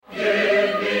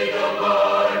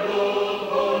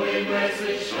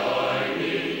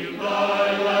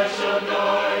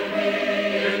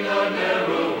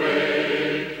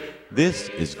This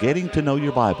is Getting to Know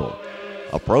Your Bible,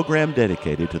 a program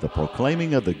dedicated to the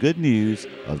proclaiming of the good news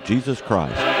of Jesus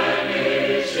Christ.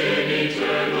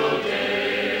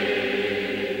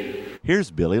 Here's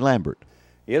Billy Lambert.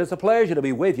 It is a pleasure to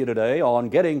be with you today on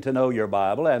Getting to Know Your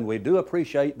Bible, and we do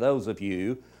appreciate those of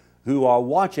you who are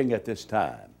watching at this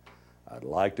time. I'd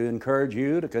like to encourage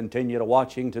you to continue to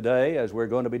watching today as we're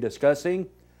going to be discussing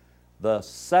the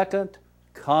second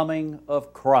coming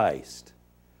of Christ.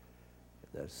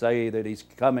 To say that He's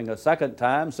coming a second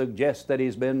time suggests that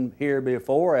He's been here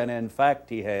before, and in fact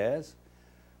He has,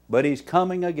 but He's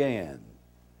coming again.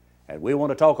 And we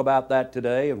want to talk about that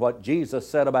today and what Jesus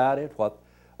said about it, what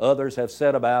others have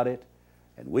said about it,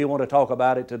 and we want to talk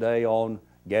about it today on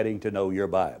Getting to Know Your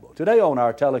Bible. Today on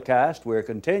our telecast, we're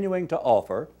continuing to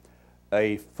offer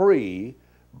a free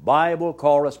Bible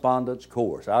correspondence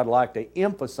course. I'd like to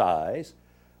emphasize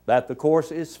that the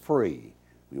course is free.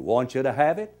 We want you to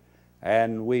have it,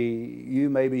 and you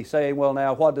may be saying, well,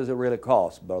 now, what does it really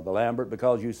cost, Brother Lambert?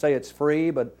 Because you say it's free,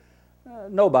 but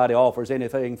nobody offers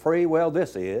anything free. Well,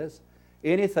 this is.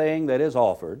 Anything that is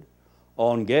offered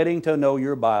on Getting to Know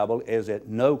Your Bible is at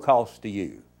no cost to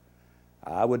you.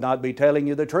 I would not be telling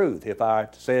you the truth if I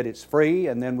said it's free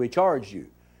and then we charge you.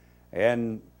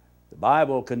 And the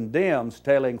Bible condemns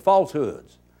telling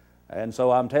falsehoods. And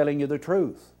so I'm telling you the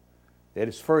truth, that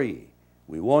it's free.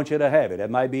 We want you to have it. It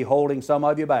may be holding some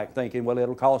of you back, thinking, well,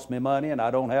 it'll cost me money and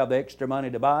I don't have the extra money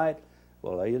to buy it.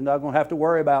 Well, you're not going to have to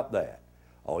worry about that.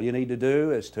 All you need to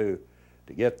do is to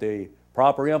get the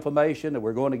proper information that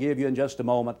we're going to give you in just a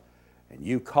moment, and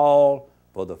you call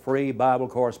for the free Bible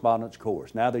correspondence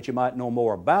course. Now that you might know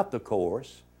more about the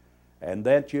course, and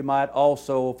that you might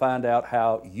also find out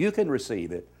how you can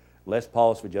receive it, let's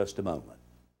pause for just a moment.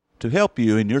 To help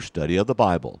you in your study of the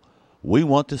Bible, we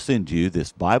want to send you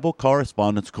this Bible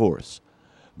correspondence course.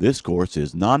 This course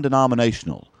is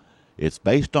non-denominational. It's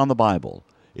based on the Bible.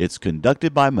 It's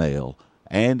conducted by mail,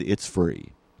 and it's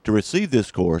free. To receive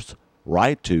this course,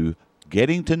 write to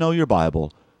Getting to Know Your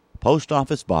Bible, Post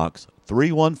Office Box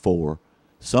 314,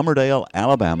 Summerdale,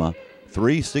 Alabama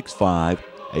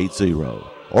 36580,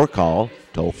 or call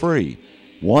toll-free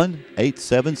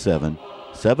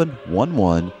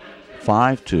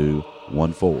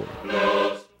 1-877-711-5214.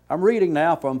 I'm reading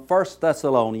now from 1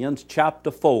 Thessalonians chapter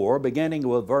 4, beginning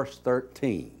with verse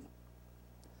 13.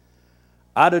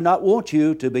 I do not want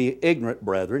you to be ignorant,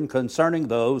 brethren, concerning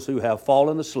those who have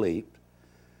fallen asleep,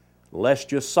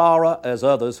 lest you sorrow as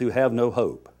others who have no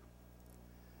hope.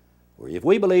 For if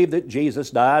we believe that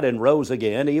Jesus died and rose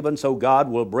again, even so God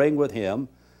will bring with Him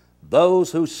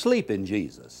those who sleep in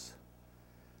Jesus.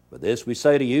 But this we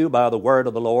say to you by the word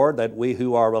of the Lord, that we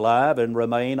who are alive and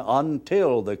remain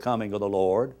until the coming of the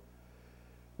Lord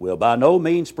will by no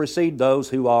means precede those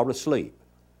who are asleep.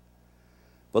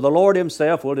 For the Lord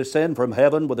Himself will descend from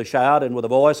heaven with a shout, and with the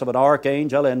voice of an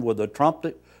archangel, and with the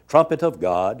trumpet of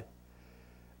God,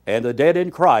 and the dead in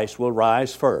Christ will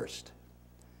rise first.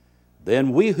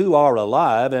 Then we who are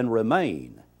alive and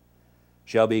remain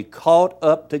shall be caught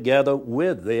up together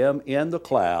with them in the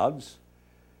clouds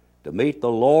to meet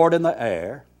the Lord in the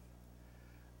air,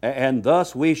 and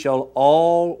thus we shall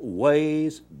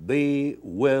always be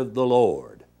with the Lord.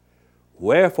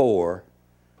 Wherefore,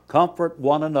 comfort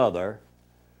one another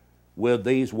with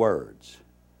these words.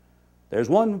 There's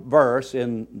one verse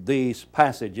in these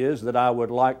passages that I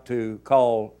would like to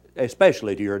call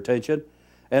especially to your attention,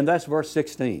 and that's verse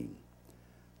 16.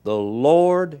 The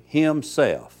Lord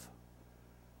Himself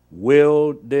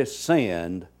will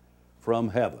descend from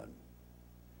heaven.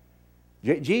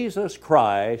 Jesus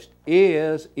Christ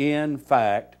is in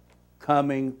fact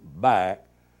coming back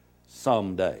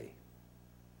someday.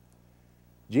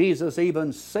 Jesus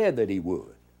even said that He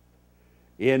would.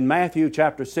 In Matthew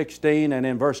chapter 16 and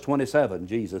in verse 27,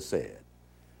 Jesus said,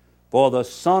 for the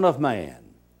Son of Man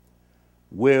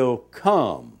will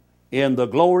come in the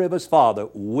glory of His Father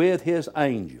with His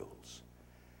angels,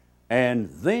 and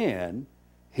then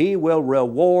He will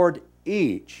reward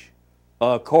each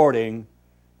according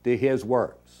to his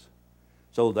works.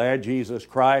 So there Jesus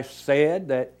Christ said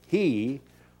that He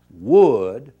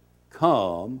would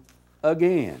come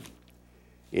again.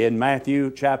 In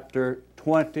Matthew chapter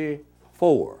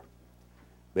 24,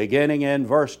 beginning in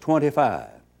verse 25,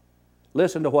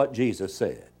 listen to what Jesus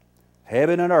said.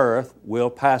 Heaven and earth will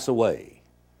pass away,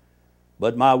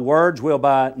 but my words will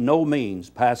by no means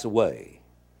pass away.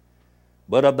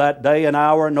 But of that day and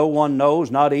hour no one knows,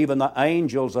 not even the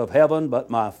angels of heaven, but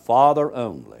my Father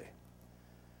only.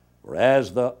 For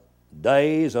as the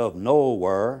days of Noah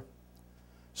were,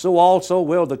 so also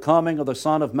will the coming of the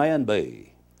Son of Man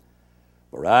be.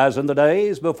 For as in the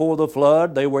days before the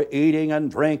flood, they were eating and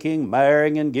drinking,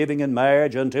 marrying and giving in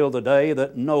marriage until the day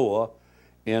that Noah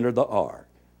entered the ark,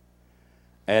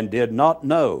 and did not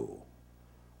know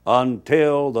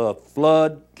until the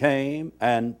flood came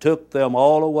and took them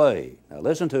all away. Now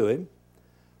listen to him.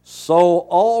 So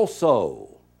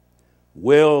also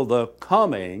will the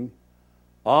coming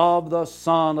of the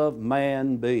Son of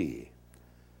Man be.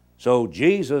 So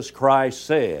Jesus Christ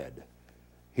said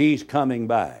He's coming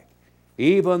back.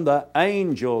 Even the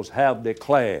angels have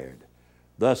declared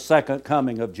the second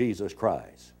coming of Jesus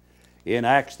Christ. In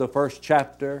Acts, the 1st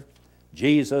chapter,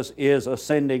 Jesus is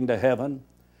ascending to heaven,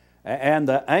 and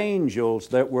the angels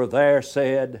that were there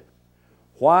said,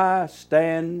 "Why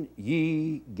stand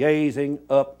ye gazing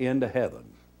up into heaven?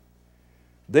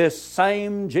 This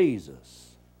same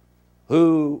Jesus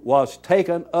who was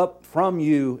taken up from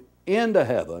you into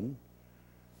heaven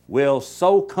will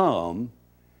so come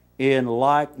in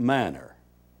like manner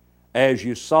as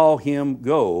you saw Him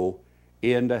go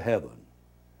into heaven."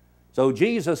 So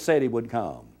Jesus said He would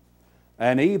come,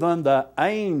 and even the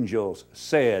angels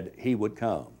said He would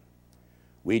come.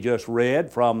 We just read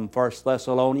from 1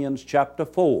 Thessalonians chapter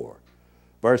 4,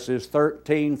 verses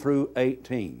 13 through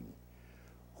 18,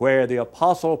 where the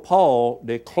Apostle Paul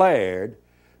declared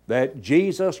that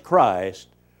Jesus Christ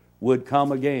would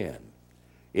come again.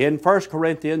 In 1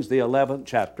 Corinthians, the 11th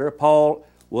chapter, Paul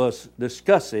was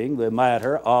discussing the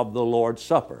matter of the Lord's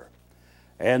Supper.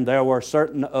 And there were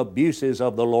certain abuses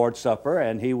of the Lord's Supper,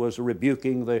 and he was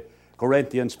rebuking the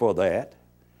Corinthians for that.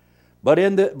 But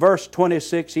in verse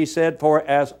 26 he said, "For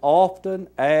as often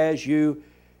as you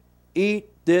eat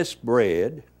this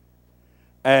bread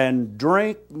and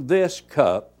drink this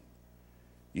cup,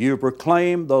 you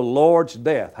proclaim the Lord's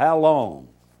death." How long?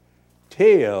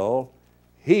 Till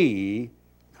He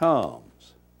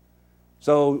comes.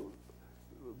 So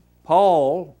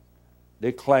Paul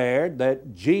declared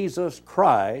that Jesus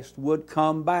Christ would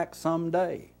come back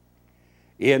someday.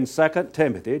 In 2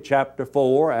 Timothy chapter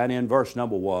 4 and in verse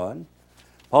number 1,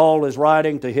 Paul is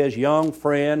writing to his young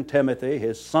friend Timothy,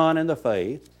 his son in the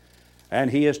faith,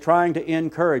 and he is trying to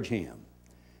encourage him.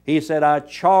 He said, "I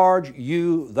charge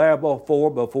you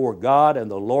therefore before God and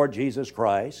the Lord Jesus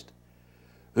Christ,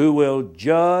 who will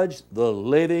judge the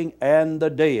living and the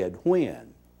dead."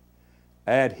 When?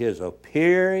 At His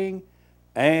appearing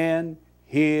and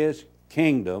His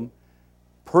kingdom.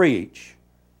 Preach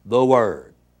the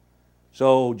Word.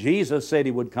 So Jesus said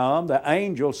He would come, the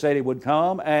angel said He would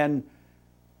come, and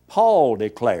Paul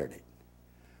declared it.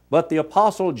 But the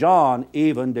Apostle John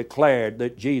even declared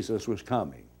that Jesus was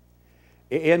coming.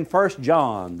 In 1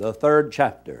 John, the 3rd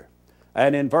chapter,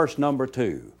 and in verse number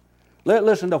 2,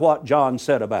 listen to what John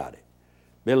said about it.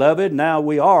 "Beloved, now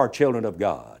we are children of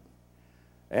God,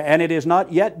 and it has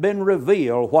not yet been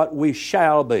revealed what we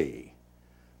shall be.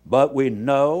 But we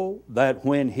know that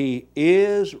when He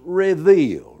is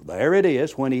revealed," there it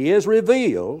is, when He is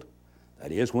revealed,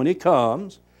 that is, when He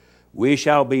comes, "we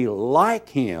shall be like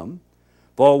Him,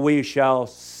 for we shall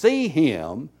see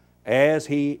Him as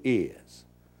He is."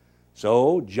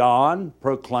 So John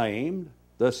proclaimed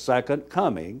the second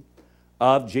coming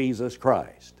of Jesus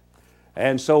Christ.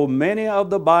 And so many of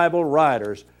the Bible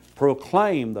writers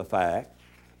proclaim the fact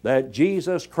that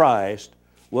Jesus Christ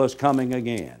was coming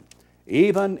again.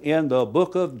 Even in the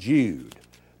book of Jude,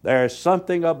 there's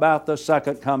something about the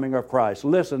second coming of Christ.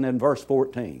 Listen in verse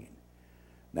 14.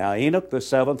 "Now Enoch, the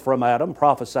seventh from Adam,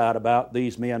 prophesied about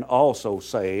these men also,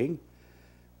 saying,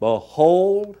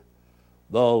 Behold,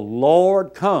 the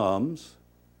Lord comes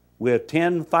with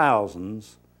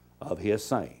 10,000s of His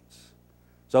saints."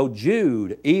 So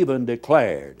Jude even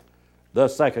declared the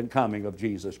second coming of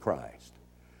Jesus Christ.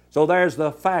 So there's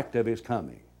the fact of His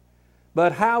coming.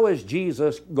 But how is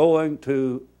Jesus going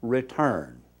to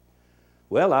return?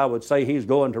 Well, I would say He's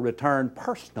going to return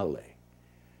personally.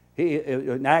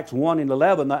 In Acts 1 and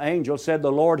 11, the angel said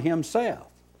the Lord Himself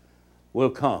will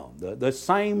come. The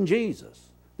same Jesus,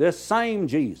 this same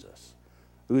Jesus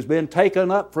who's been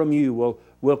taken up from you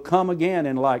will come again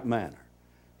in like manner.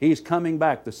 He's coming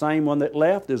back. The same one that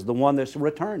left is the one that's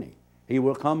returning. He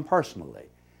will come personally.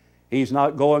 He's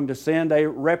not going to send a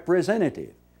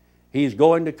representative. He's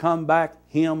going to come back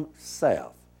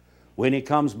Himself. When He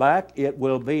comes back, it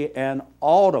will be an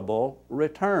audible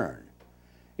return.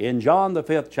 In John the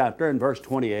 5th chapter, in verse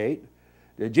 28,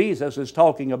 Jesus is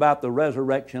talking about the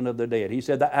resurrection of the dead. He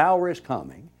said, "The hour is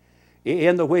coming,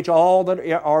 in the which all that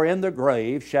are in the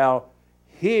grave shall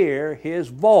hear His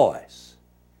voice,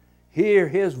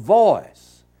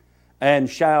 and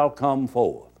shall come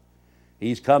forth."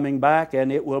 He's coming back,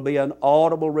 and it will be an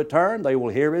audible return. They will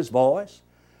hear His voice.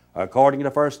 According to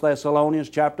 1 Thessalonians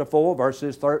chapter 4,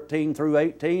 verses 13 through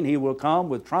 18, He will come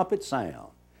with trumpet sound.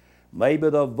 Maybe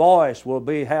the voice will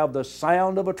have the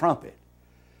sound of a trumpet.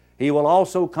 He will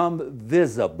also come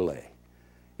visibly.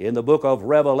 In the book of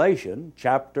Revelation,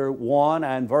 chapter 1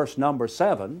 and verse number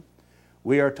 7,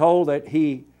 we are told that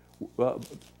He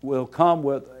will come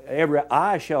with every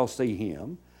eye shall see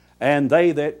Him, and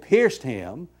they that pierced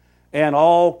Him, and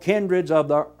all kindreds of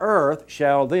the earth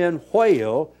shall then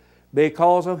wail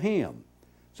because of Him.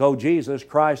 So Jesus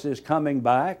Christ is coming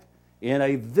back in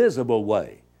a visible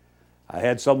way. I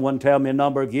had someone tell me a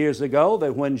number of years ago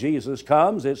that when Jesus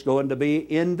comes, it's going to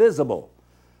be invisible.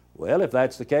 Well, if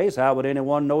that's the case, how would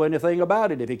anyone know anything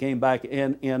about it if He came back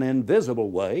in an invisible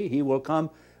way? He will come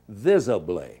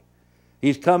visibly.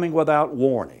 He's coming without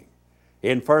warning.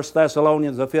 In 1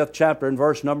 Thessalonians, the 5th chapter and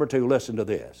verse number 2, listen to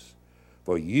this.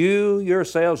 For you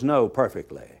yourselves know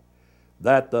perfectly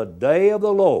that the day of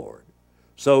the Lord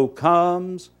so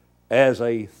comes as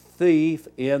a thief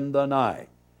in the night.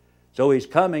 So He's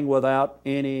coming without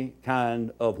any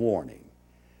kind of warning.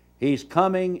 He's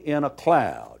coming in a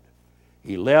cloud.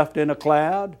 He left in a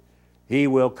cloud. He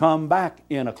will come back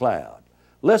in a cloud.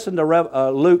 Listen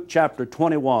to Luke chapter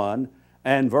 21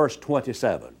 and verse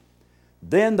 27.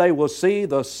 Then they will see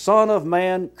the Son of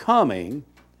Man coming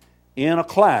in a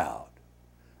cloud.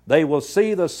 They will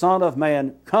see the Son of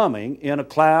Man coming in a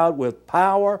cloud with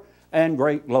power and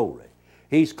great glory.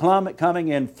 He's coming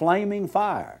in flaming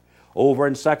fire. Over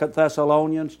in 2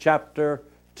 Thessalonians chapter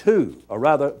 2, or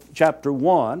rather chapter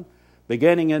 1,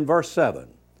 beginning in verse 7.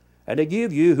 And to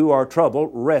give you who are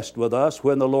troubled rest with us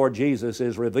when the Lord Jesus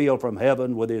is revealed from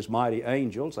heaven with His mighty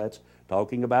angels. That's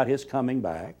talking about His coming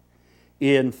back.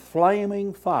 In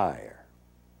flaming fire,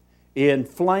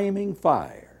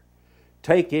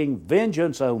 taking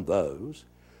vengeance on those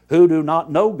who do not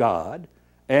know God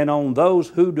and on those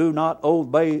who do not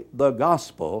obey the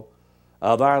gospel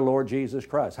of our Lord Jesus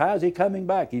Christ. How is He coming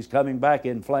back? He's coming back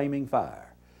in flaming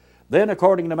fire. Then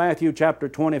according to Matthew chapter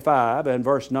 25 and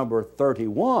verse number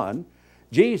 31,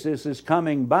 Jesus is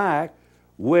coming back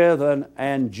with an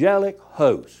angelic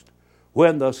host,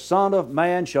 when the Son of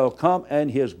Man shall come in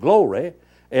His glory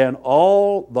and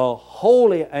all the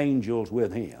holy angels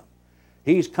with Him.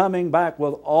 He's coming back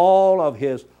with all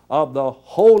of the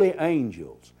holy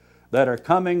angels that are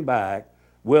coming back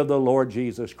with the Lord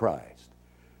Jesus Christ.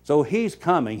 So He's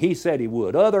coming. He said He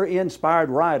would. Other inspired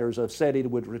writers have said He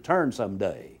would return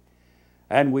someday.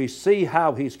 And we see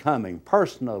how He's coming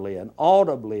personally and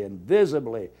audibly and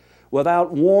visibly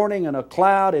without warning in a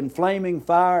cloud in flaming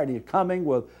fire, and He's coming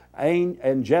with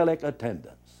angelic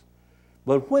attendants.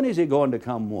 But when is He going to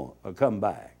come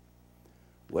back?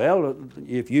 Well,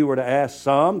 if you were to ask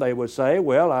some, they would say,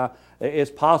 well,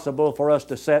 it's possible for us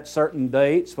to set certain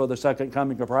dates for the second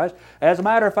coming of Christ. As a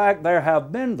matter of fact, there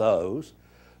have been those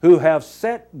who have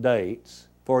set dates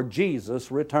for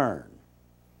Jesus' return.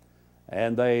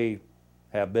 And they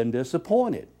have been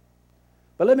disappointed.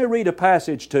 But let me read a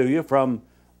passage to you from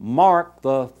Mark,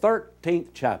 the 13th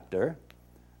chapter,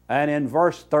 and in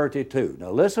verse 32.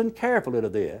 Now listen carefully to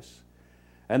this,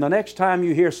 and the next time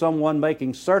you hear someone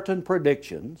making certain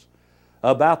predictions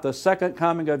about the second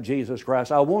coming of Jesus Christ,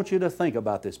 I want you to think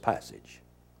about this passage.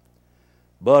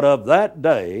 But of that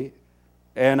day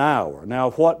and hour.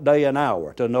 Now what day and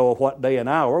hour? To know what day and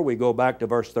hour, we go back to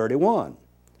verse 31.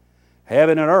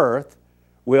 Heaven and earth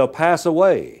will pass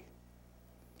away,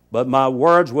 but my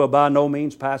words will by no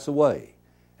means pass away.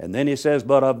 And then he says,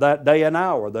 but of that day and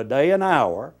hour, the day and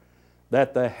hour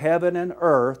that the heaven and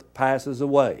earth passes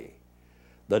away.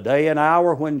 The day and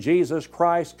hour when Jesus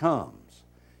Christ comes.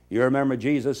 You remember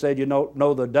Jesus said, you don't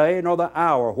know the day nor the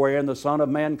hour wherein the Son of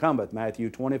Man cometh, Matthew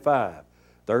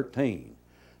 25:13.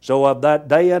 So of that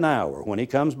day and hour when He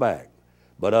comes back,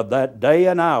 but of that day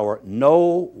and hour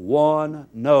no one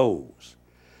knows.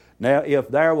 Now, if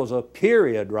there was a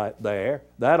period right there,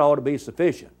 that ought to be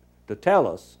sufficient to tell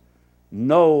us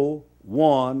no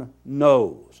one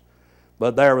knows.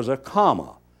 But there was a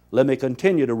comma. Let me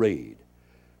continue to read.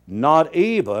 Not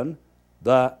even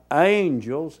the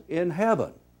angels in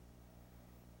heaven.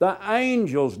 The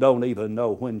angels don't even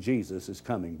know when Jesus is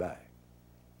coming back.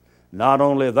 Not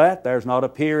only that, there's not a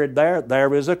period there,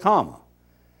 there is a comma.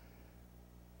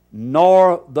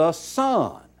 Nor the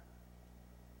Son.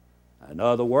 In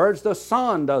other words, the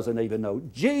Son doesn't even know.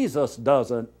 Jesus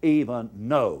doesn't even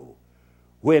know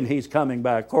when He's coming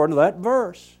back, according to that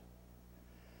verse.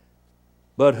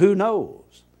 But who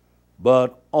knows?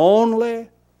 But only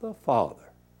the Father.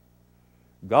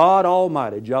 God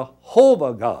Almighty,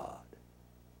 Jehovah God,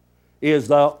 is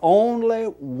the only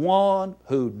one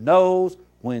who knows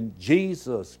when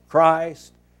Jesus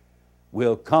Christ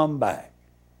will come back.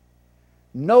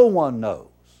 No one knows.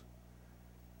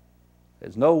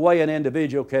 There's no way an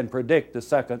individual can predict the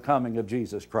second coming of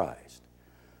Jesus Christ.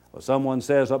 Well, someone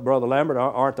says, Brother Lambert,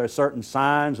 aren't there certain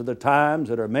signs of the times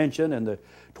that are mentioned in the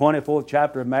 24th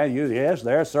chapter of Matthew? Yes,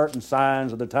 there are certain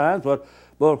signs of the times, but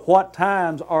what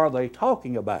times are they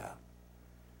talking about?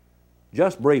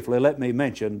 Just briefly, let me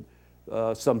mention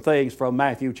some things from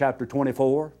Matthew chapter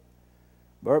 24.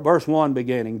 Verse 1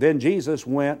 beginning, Then Jesus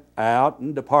went out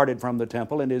and departed from the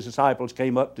temple, and his disciples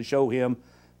came up to show him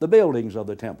the buildings of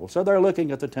the temple. So they're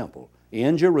looking at the temple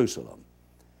in Jerusalem.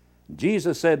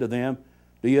 Jesus said to them,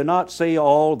 Do you not see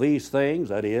all these things?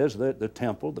 That is, the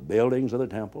temple, the buildings of the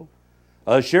temple.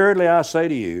 Assuredly I say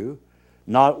to you,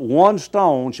 not one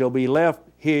stone shall be left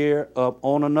here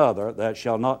upon another that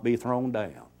shall not be thrown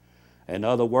down. In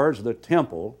other words, the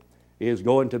temple is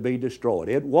going to be destroyed.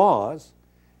 It was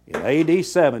in AD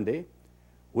 70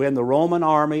 when the Roman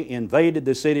army invaded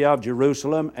the city of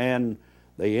Jerusalem and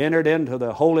they entered into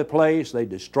the holy place. They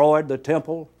destroyed the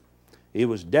temple. It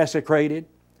was desecrated.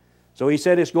 So he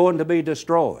said it's going to be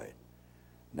destroyed.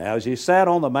 Now as he sat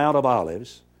on the Mount of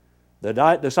Olives, the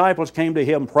disciples came to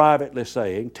him privately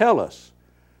saying, Tell us,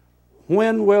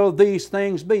 when will these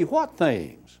things be? What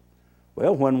things?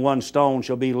 Well, when one stone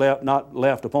shall be not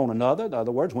left upon another, in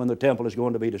other words, when the temple is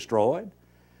going to be destroyed.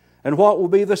 And what will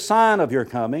be the sign of your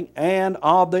coming and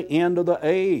of the end of the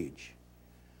age?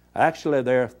 Actually,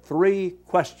 there are three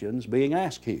questions being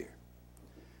asked here.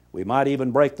 We might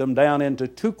even break them down into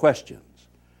two questions.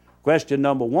 Question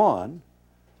number one,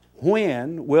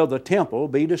 when will the temple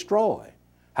be destroyed?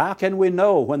 How can we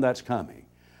know when that's coming?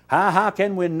 How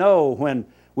can we know when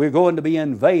we're going to be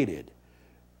invaded?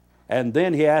 And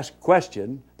then he asked a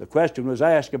question. The question was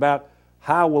asked about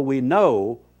how will we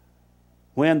know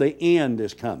when the end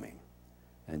is coming?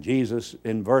 And Jesus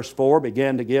in verse 4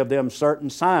 began to give them certain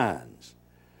signs.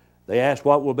 They asked,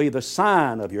 what will be the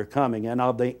sign of your coming and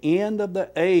of the end of the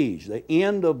age, the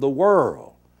end of the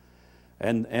world?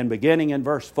 And beginning in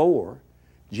verse 4,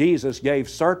 Jesus gave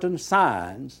certain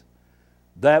signs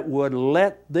that would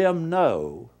let them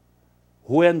know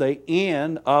when the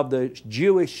end of the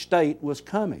Jewish state was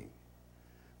coming.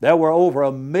 There were over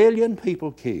 1 million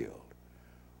people killed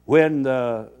when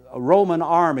the Roman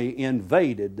army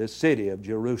invaded the city of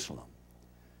Jerusalem.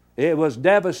 It was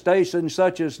devastation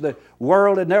such as the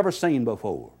world had never seen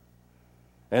before.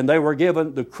 And they were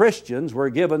given, the Christians were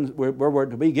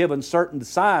to be given certain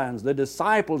signs. The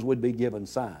disciples would be given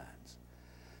signs.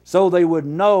 So they would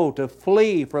know to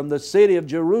flee from the city of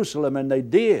Jerusalem, and they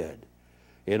did,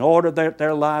 in order that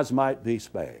their lives might be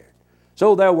spared.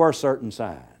 So there were certain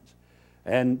signs.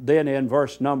 And then in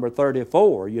verse number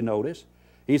 34, you notice,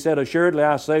 he said, Assuredly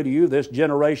I say to you, this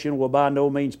generation will by no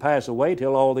means pass away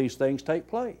till all these things take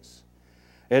place.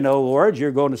 In other words,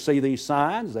 you're going to see these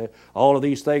signs, that all of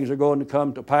these things are going to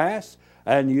come to pass,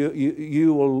 and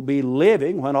you will be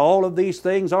living when all of these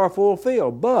things are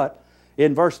fulfilled. But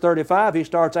in verse 35, he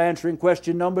starts answering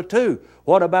question number 2.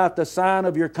 What about the sign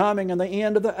of your coming and the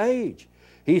end of the age?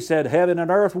 He said, Heaven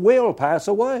and earth will pass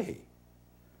away,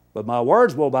 but my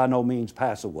words will by no means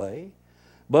pass away.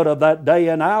 But of that day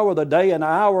and hour, the day and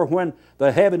hour when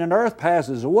the heaven and earth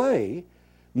passes away,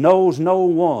 knows no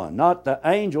one, not the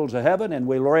angels of heaven, and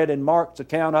we read in Mark's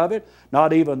account of it,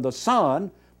 not even the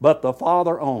Son, but the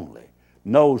Father only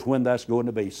knows when that's going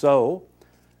to be. So,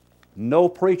 no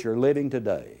preacher living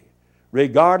today,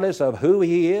 regardless of who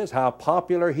he is, how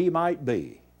popular he might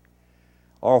be,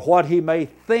 or what he may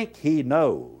think he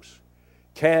knows,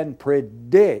 can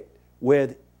predict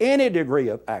with any degree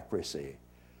of accuracy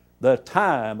the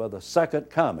time of the second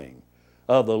coming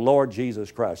of the Lord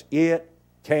Jesus Christ. It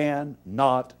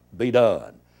cannot be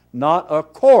done, not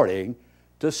according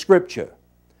to Scripture.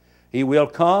 He will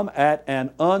come at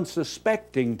an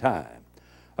unsuspecting time,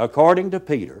 according to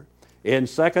Peter, in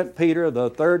 2 Peter, the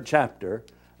 3rd chapter,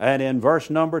 and in verse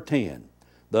number 10.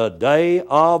 The day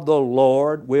of the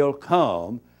Lord will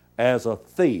come as a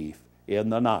thief in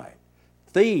the night.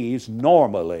 Thieves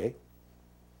normally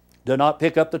do not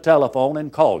pick up the telephone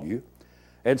and call you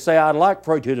and say, I'd like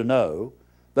for you to know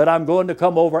that I'm going to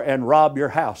come over and rob your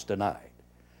house tonight.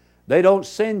 They don't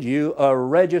send you a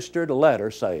registered letter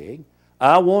saying,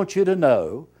 I want you to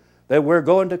know that we're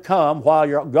going to come while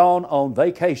you're gone on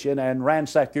vacation and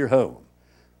ransack your home.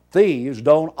 Thieves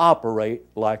don't operate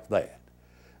like that.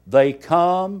 They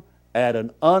come at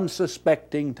an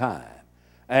unsuspecting time.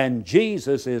 And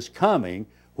Jesus is coming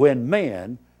when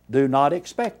men do not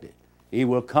expect it. He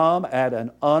will come at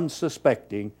an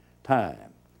unsuspecting time.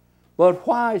 But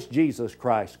why is Jesus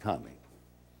Christ coming?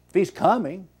 If He's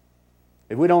coming,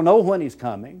 if we don't know when He's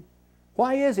coming,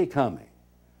 why is He coming?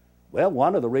 Well,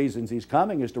 one of the reasons He's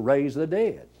coming is to raise the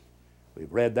dead.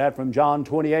 We've read that from John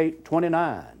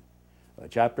 28:29,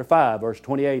 chapter 5, verse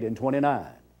 28 and 29.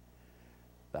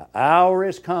 The hour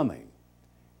is coming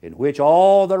in which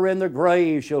all that are in the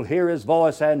grave shall hear His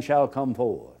voice and shall come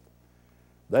forth.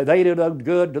 They that have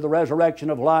good to the resurrection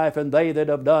of life, and they that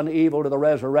have done evil to the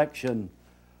resurrection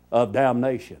of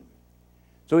damnation.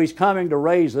 So He's coming to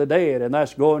raise the dead, and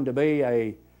that's going to be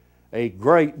a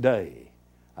great day.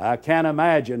 I can't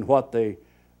imagine what the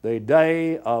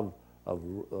day of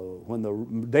when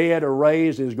the dead are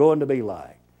raised is going to be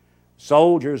like.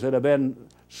 Soldiers that have been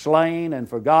slain and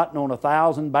forgotten on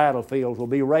 1,000 battlefields will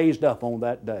be raised up on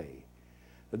that day.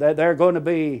 They're going to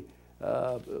be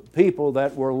people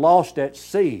that were lost at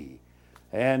sea,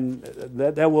 and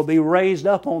that will be raised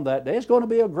up on that day. It's going to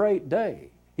be a great day.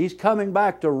 He's coming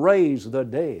back to raise the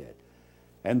dead.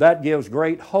 And that gives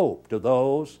great hope to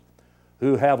those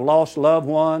who have lost loved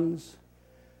ones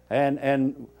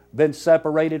and been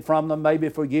separated from them maybe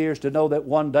for years, to know that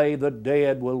one day the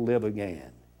dead will live again.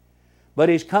 But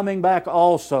He's coming back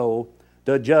also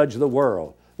to judge the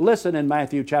world. Listen in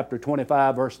Matthew chapter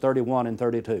 25, verse 31 and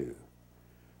 32.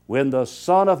 When the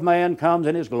Son of Man comes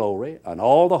in His glory, and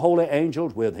all the holy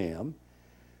angels with Him,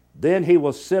 then He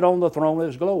will sit on the throne of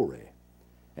His glory.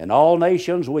 And all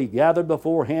nations will be gathered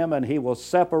before Him, and He will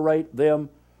separate them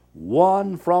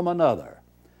one from another,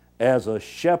 as a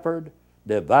shepherd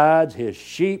divides his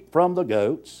sheep from the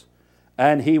goats,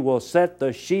 and He will set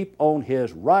the sheep on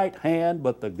His right hand,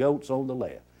 but the goats on the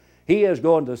left. He is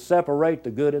going to separate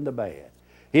the good and the bad.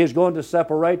 He is going to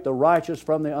separate the righteous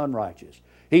from the unrighteous.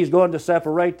 He's going to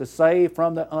separate the saved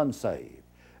from the unsaved.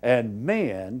 And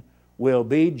men will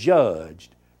be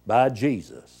judged by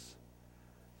Jesus.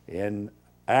 In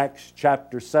Acts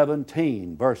chapter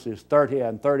 17, verses 30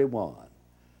 and 31,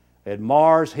 at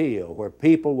Mars Hill, where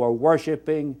people were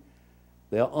worshiping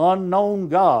the unknown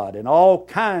God and all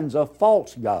kinds of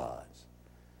false gods,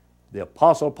 the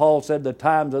Apostle Paul said, the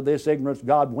times of this ignorance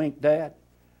God winked at,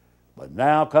 but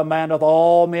now commandeth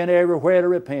all men everywhere to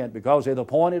repent, because He hath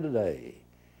appointed a day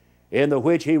in the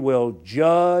which He will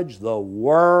judge the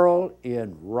world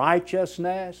in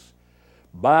righteousness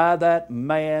by that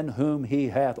man whom He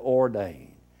hath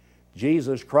ordained.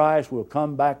 Jesus Christ will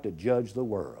come back to judge the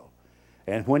world.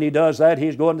 And when He does that,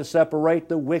 He's going to separate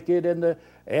the wicked and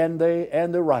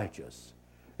the righteous.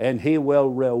 And He will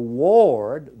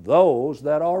reward those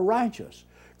that are righteous.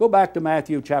 Go back to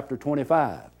Matthew chapter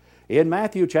 25. In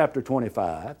Matthew chapter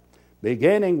 25,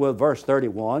 beginning with verse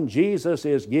 31, Jesus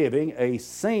is giving a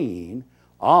scene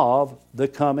of the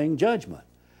coming judgment.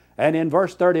 And in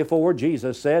verse 34,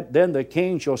 Jesus said, Then the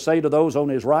King shall say to those on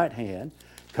His right hand,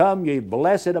 Come ye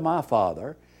blessed of my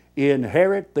Father,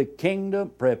 inherit the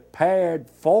kingdom prepared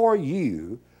for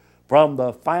you from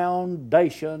the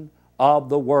foundation of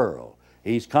the world.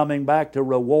 He's coming back to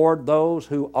reward those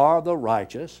who are the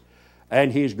righteous,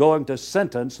 and He's going to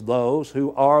sentence those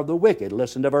who are the wicked.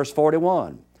 Listen to verse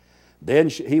 41. Then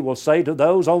He will say to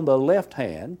those on the left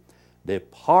hand,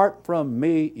 Depart from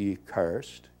me, ye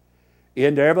cursed,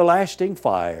 into everlasting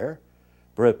fire,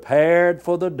 prepared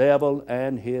for the devil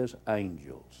and his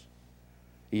angels.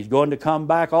 He's going to come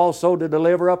back also to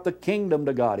deliver up the kingdom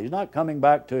to God. He's not coming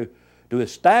back to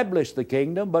establish the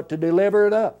kingdom, but to deliver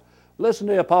it up. Listen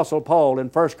to the Apostle Paul in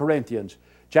 1 Corinthians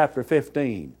chapter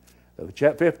 15. The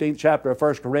 15th chapter of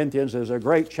 1 Corinthians is a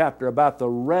great chapter about the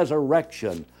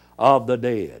resurrection of the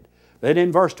dead. Then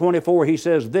in verse 24 he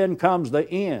says, Then comes the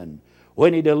end,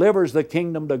 when He delivers the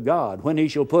kingdom to God, when He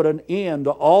shall put an end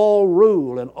to all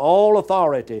rule and all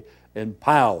authority and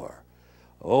power.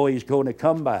 Oh, He's going to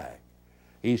come back.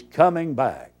 He's coming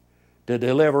back to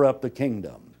deliver up the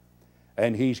kingdom.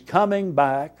 And He's coming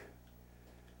back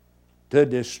to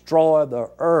destroy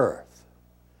the earth.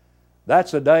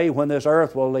 That's a day when this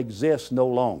earth will exist no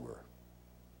longer.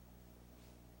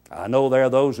 I know there are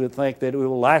those who think that it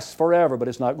will last forever, but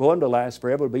it's not going to last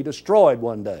forever. It will be destroyed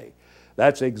one day.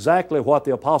 That's exactly what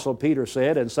the Apostle Peter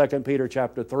said in 2 Peter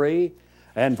chapter 3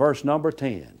 and verse number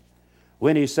 10.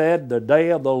 When he said, The day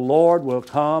of the Lord will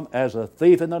come as a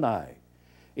thief in the night,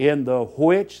 in the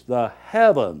which the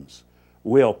heavens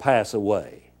will pass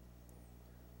away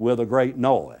with a great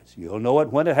noise. You'll know it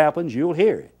when it happens, you'll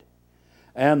hear it.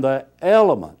 And the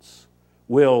elements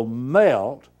will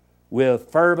melt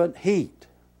with fervent heat.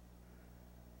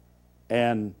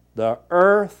 And the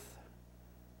earth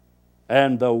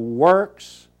and the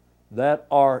works that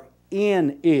are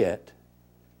in it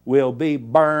will be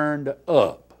burned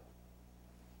up.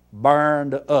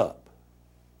 Burned up.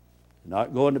 It's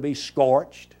not going to be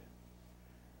scorched.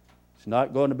 It's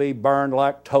not going to be burned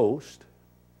like toast.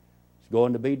 It's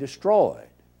going to be destroyed.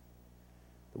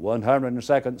 The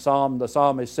 102nd Psalm, the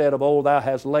psalmist said, of old, thou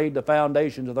hast laid the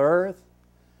foundations of the earth.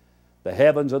 The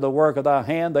heavens are the work of thy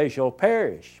hand. They shall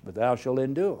perish, but thou shalt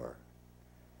endure.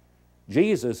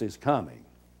 Jesus is coming.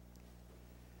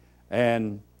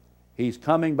 And He's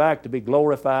coming back to be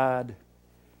glorified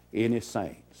in His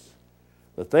saints.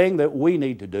 The thing that we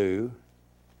need to do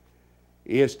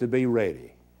is to be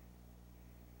ready.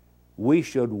 We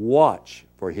should watch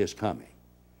for His coming.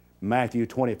 Matthew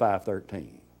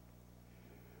 25:13.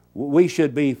 We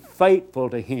should be faithful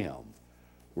to Him.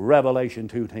 Revelation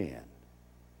 2:10.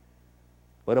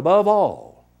 But above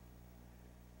all,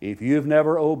 if you've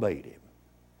never obeyed Him,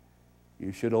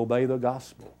 you should obey the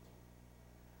gospel.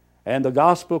 And the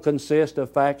gospel consists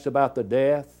of facts about the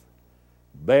death,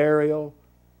 burial,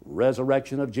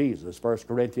 resurrection of Jesus, 1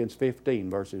 Corinthians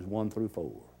 15, verses 1 through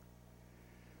 4.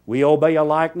 We obey a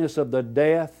likeness of the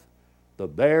death, the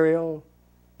burial,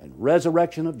 and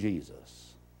resurrection of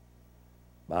Jesus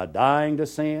by dying to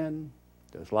sin,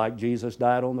 just like Jesus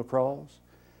died on the cross,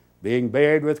 being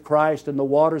buried with Christ in the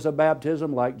waters of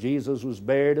baptism like Jesus was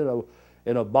buried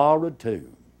in a borrowed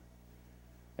tomb.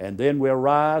 And then we'll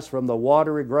rise from the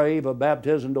watery grave of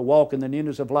baptism to walk in the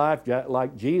newness of life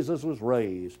like Jesus was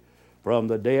raised from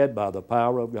the dead by the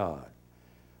power of God.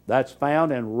 That's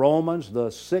found in Romans, the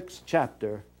 6th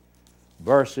chapter,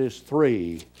 verses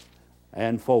 3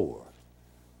 and 4.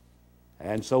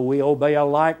 And so we obey a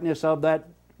likeness of that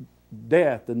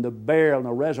death and the burial and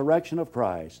the resurrection of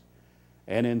Christ.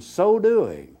 And in so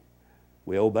doing,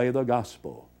 we obey the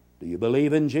gospel. Do you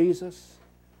believe in Jesus?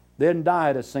 Then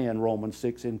die to sin, Romans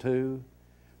 6 and 2.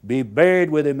 Be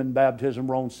buried with Him in baptism,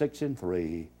 Romans 6 and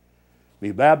 3.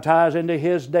 Be baptized into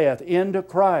His death, into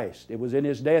Christ. It was in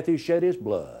His death He shed His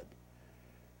blood.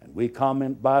 And we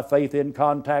come by faith in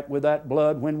contact with that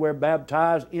blood when we're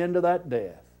baptized into that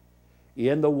death,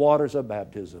 in the waters of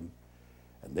baptism.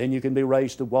 And then you can be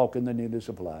raised to walk in the newness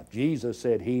of life. Jesus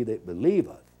said, he that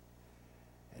believeth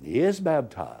and is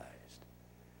baptized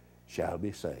shall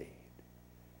be saved.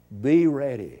 Be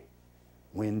ready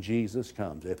when Jesus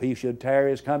comes. If He should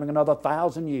tarry His coming another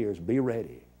 1,000 years, be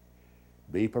ready.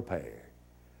 Be prepared.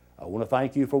 I want to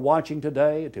thank you for watching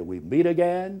today. Until we meet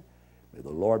again, may the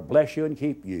Lord bless you and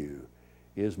keep you,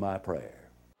 is my prayer.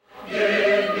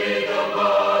 Give me the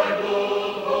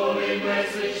Bible, holy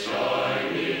message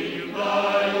shining,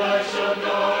 thy light shall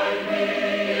guide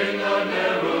me in the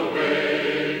narrow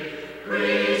way.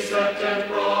 Precept and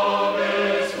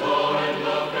promise, find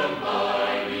love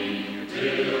combining,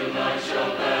 till I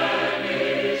shall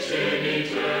vanish in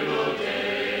eternal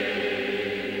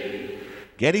day.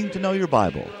 Getting to Know Your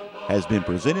Bible has been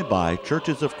presented by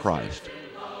Churches of Christ.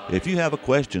 If you have a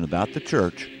question about the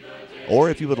church, or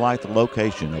if you would like the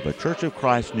location of a Church of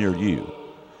Christ near you,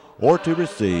 or to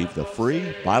receive the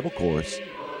free Bible course,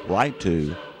 write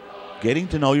to Getting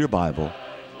to Know Your Bible,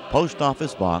 Post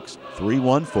Office Box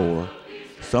 314,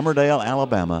 Summerdale,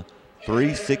 Alabama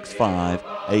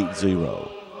 36580,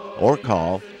 or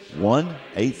call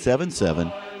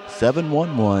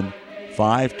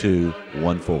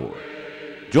 1-877-711-5214.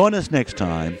 Join us next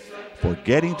time for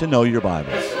Getting to Know Your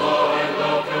Bible.